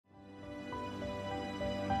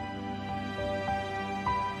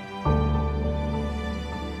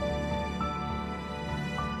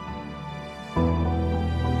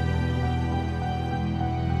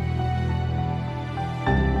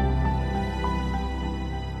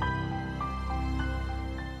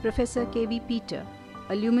Professor K.V. Peter,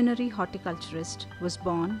 a luminary horticulturist, was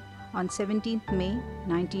born on 17th May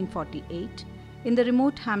 1948 in the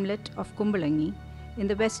remote hamlet of Kumbalangi in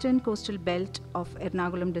the western coastal belt of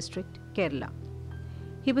Ernakulam district, Kerala.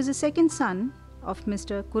 He was the second son of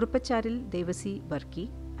Mr. Kurupacharil Devasi Varki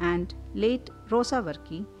and late Rosa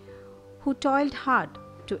Varki, who toiled hard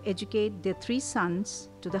to educate their three sons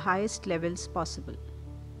to the highest levels possible.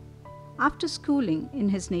 After schooling in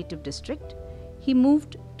his native district, he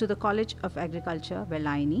moved to the College of Agriculture,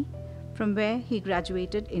 Velaini, from where he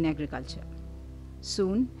graduated in agriculture.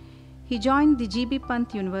 Soon, he joined the G.B.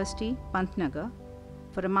 Pant University, Pantnagar,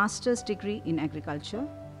 for a master's degree in agriculture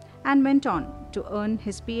and went on to earn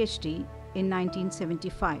his PhD in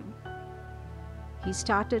 1975. He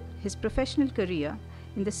started his professional career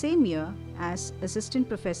in the same year as assistant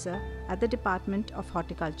professor at the Department of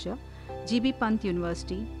Horticulture, G.B. Pant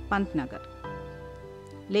University, Pantnagar.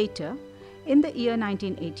 Later, in the year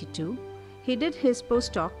 1982, he did his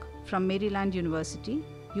postdoc from Maryland University,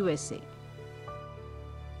 USA.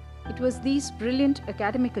 It was these brilliant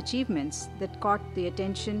academic achievements that caught the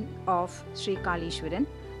attention of Sri Kalishwaran,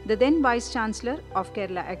 the then Vice-Chancellor of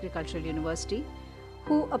Kerala Agricultural University,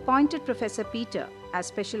 who appointed Professor Peter as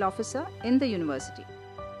Special Officer in the university.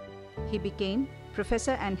 He became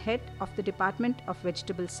Professor and Head of the Department of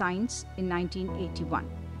Vegetable Science in 1981.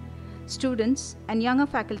 Students and younger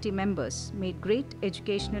faculty members made great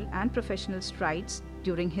educational and professional strides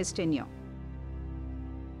during his tenure.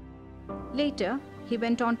 Later, he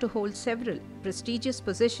went on to hold several prestigious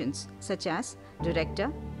positions such as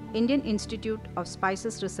Director, Indian Institute of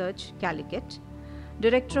Spices Research, Calicut,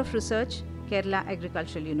 Director of Research, Kerala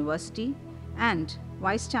Agricultural University, and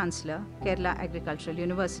Vice-Chancellor, Kerala Agricultural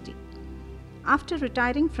University. After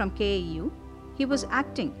retiring from KAU, he was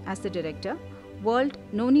acting as the Director, World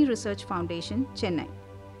Noni Research Foundation, Chennai.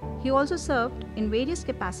 He also served in various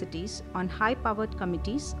capacities on high-powered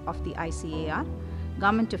committees of the ICAR,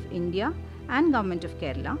 Government of India and Government of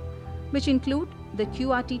Kerala, which include the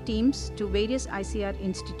QRT teams to various ICAR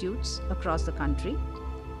institutes across the country,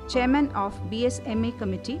 Chairman of BSMA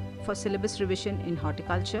Committee for Syllabus Revision in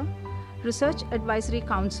Horticulture, Research Advisory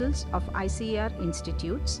Councils of ICAR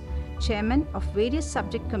institutes, Chairman of various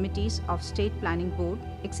subject committees of State Planning Board,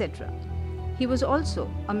 etc. He was also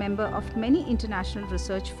a member of many international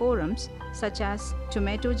research forums such as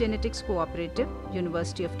Tomato Genetics Cooperative,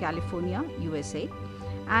 University of California, USA,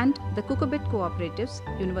 and the Cucurbit Cooperatives,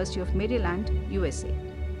 University of Maryland, USA.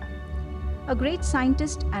 A great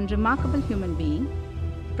scientist and remarkable human being,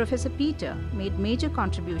 Professor Peter made major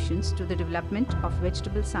contributions to the development of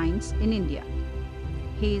vegetable science in India.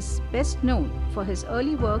 He is best known for his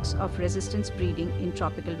early works of resistance breeding in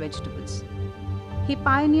tropical vegetables. He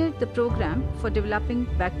pioneered the program for developing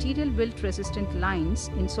bacterial wilt-resistant lines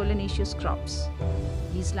in solanaceous crops.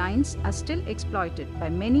 These lines are still exploited by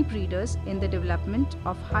many breeders in the development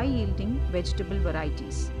of high-yielding vegetable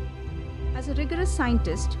varieties. As a rigorous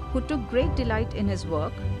scientist who took great delight in his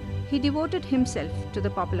work, he devoted himself to the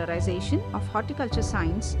popularization of horticulture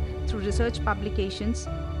science through research publications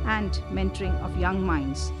and mentoring of young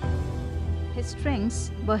minds. His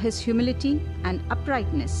strengths were his humility and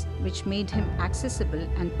uprightness, which made him accessible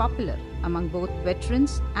and popular among both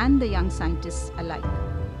veterans and the young scientists alike.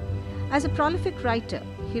 As a prolific writer,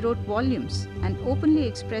 he wrote volumes and openly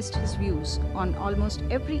expressed his views on almost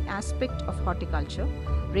every aspect of horticulture,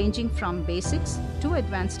 ranging from basics to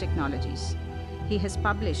advanced technologies. He has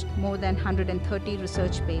published more than 130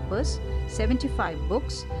 research papers, 75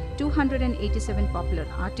 books, 287 popular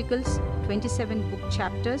articles, 27 book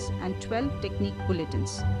chapters, and 12 technique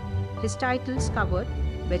bulletins. His titles covered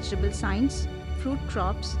vegetable science, fruit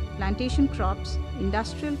crops, plantation crops,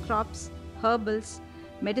 industrial crops, herbals,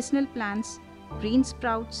 medicinal plants, green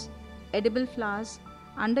sprouts, edible flowers,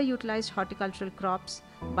 underutilized horticultural crops,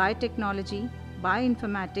 biotechnology,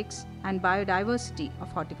 bioinformatics, and biodiversity of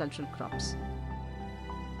horticultural crops.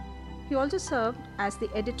 He also served as the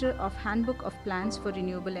editor of Handbook of Plans for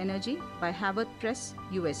Renewable Energy by Harvard Press,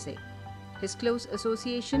 USA. His close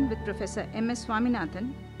association with Professor M.S.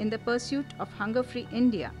 Swaminathan in the pursuit of hunger-free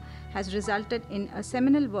India has resulted in a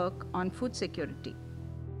seminal work on food security.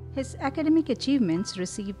 His academic achievements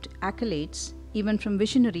received accolades even from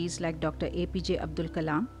visionaries like Dr. APJ Abdul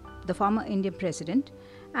Kalam, the former Indian President,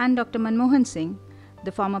 and Dr. Manmohan Singh,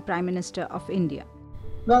 the former Prime Minister of India.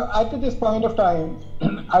 Now, at this point of time,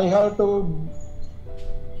 I have to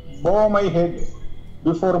bow my head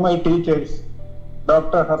before my teachers,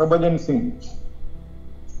 Dr. Harbhajan Singh,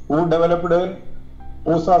 who developed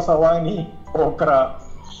Pusa Savani okra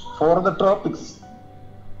for the tropics.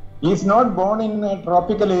 He is not born in a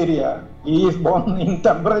tropical area, he is born in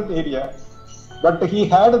temperate area. but he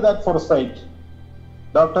had that foresight.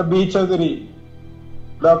 Dr. B. Chaudhary,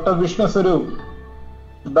 Dr. Vishnu Sarup,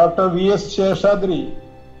 Dr. V.S. Sheshadri,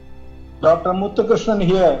 Dr. Muthukrishnan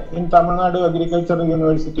here in Tamil Nadu Agricultural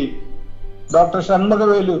University, Dr.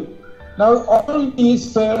 Shanmugavelu. Now all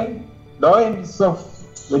these doyens of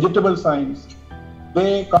vegetable science,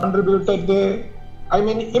 they contributed,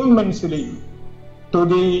 immensely to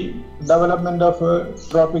the development of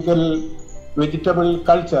tropical vegetable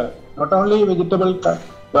culture. Not only vegetable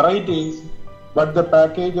varieties, but the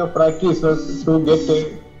package of practices to get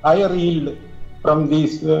a higher yield from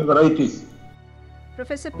these varieties.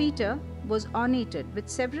 Professor Peter was honored with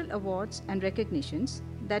several awards and recognitions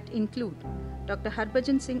that include Dr.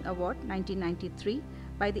 Harbhajan Singh Award 1993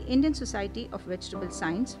 by the Indian Society of Vegetable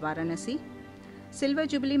Science, Varanasi, Silver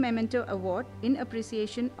Jubilee Memento Award in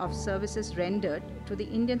appreciation of services rendered to the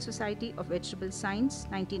Indian Society of Vegetable Science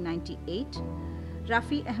 1998,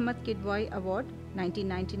 Rafi Ahmad Kidwai Award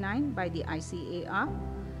 1999 by the ICAR,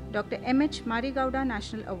 Dr. M.H. Marigowda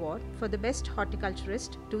National Award for the Best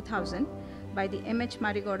Horticulturist 2000 by the M.H.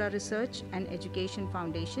 Marigowda Research and Education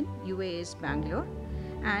Foundation, UAS Bangalore,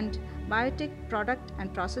 and Biotech Product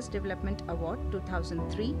and Process Development Award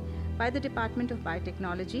 2003 by the Department of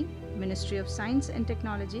Biotechnology, Ministry of Science and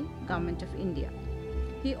Technology, Government of India.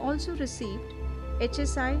 He also received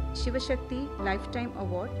HSI Shivashakti Lifetime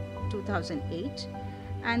Award 2008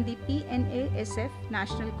 and the PNASF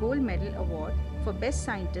National Gold Medal Award for Best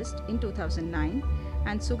Scientist in 2009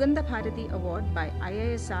 and Sugandha Bharati Award by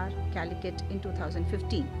IISR Calicut in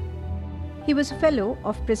 2015. He was a fellow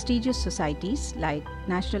of prestigious societies like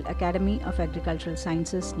National Academy of Agricultural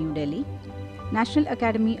Sciences, New Delhi, National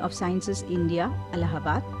Academy of Sciences, India,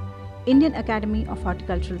 Allahabad, Indian Academy of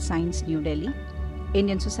Horticultural Science, New Delhi,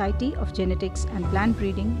 Indian Society of Genetics and Plant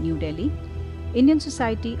Breeding, New Delhi, Indian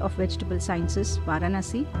Society of Vegetable Sciences,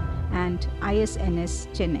 Varanasi, and ISNS,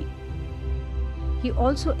 Chennai. He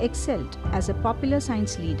also excelled as a popular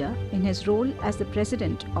science leader in his role as the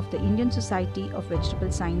president of the Indian Society of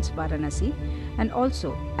Vegetable Science, Varanasi, and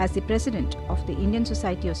also as the president of the Indian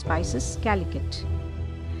Society of Spices, Calicut.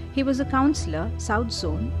 He was a counselor, South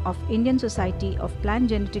Zone of Indian Society of Plant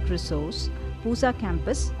Genetic Resource, Pusa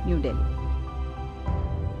Campus, New Delhi.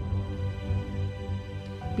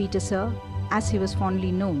 Peter Sir, as he was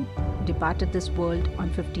fondly known, departed this world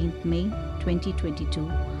on 15th May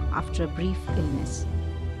 2022 after a brief illness.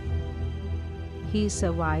 He is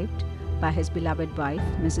survived by his beloved wife,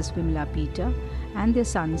 Mrs. Vimla Peter, and their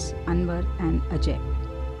sons, Anwar and Ajay.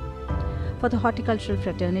 For the horticultural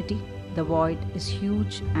fraternity, the void is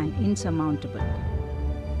huge and insurmountable.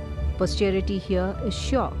 Posterity here is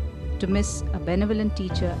sure to miss a benevolent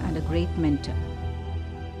teacher and a great mentor.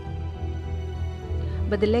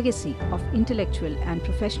 But the legacy of intellectual and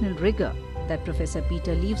professional rigor that Professor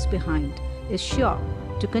Peter leaves behind is sure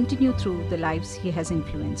to continue through the lives he has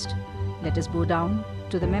influenced. Let us bow down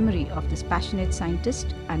to the memory of this passionate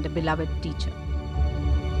scientist and a beloved teacher.